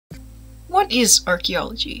What is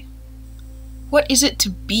archaeology? What is it to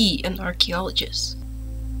be an archaeologist?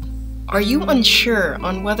 Are you unsure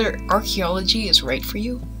on whether archaeology is right for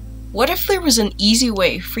you? What if there was an easy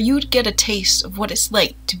way for you to get a taste of what it's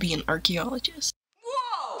like to be an archaeologist?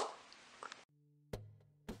 Whoa!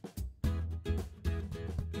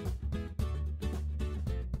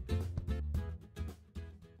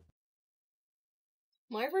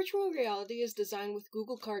 My virtual reality is designed with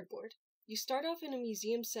Google Cardboard. You start off in a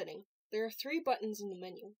museum setting. There are 3 buttons in the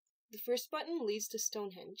menu. The first button leads to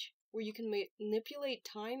Stonehenge, where you can manipulate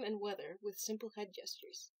time and weather with simple head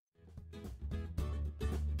gestures.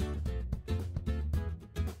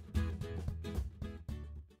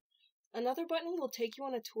 Another button will take you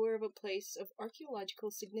on a tour of a place of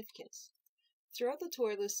archaeological significance. Throughout the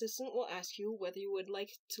tour, the assistant will ask you whether you would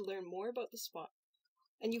like to learn more about the spot,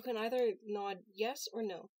 and you can either nod yes or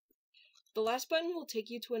no. The last button will take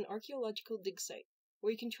you to an archaeological dig site, where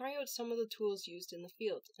you can try out some of the tools used in the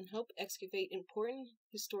field and help excavate important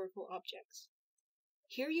historical objects.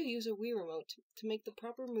 Here you use a Wii remote to make the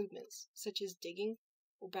proper movements, such as digging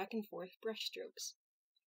or back and forth brush strokes.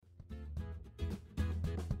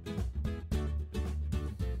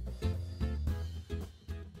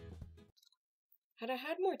 Had I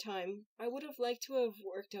had more time, I would have liked to have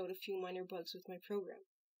worked out a few minor bugs with my program,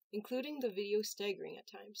 including the video staggering at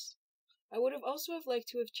times. I would have also liked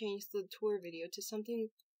to have changed the tour video to something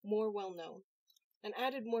more well-known, and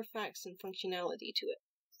added more facts and functionality to it.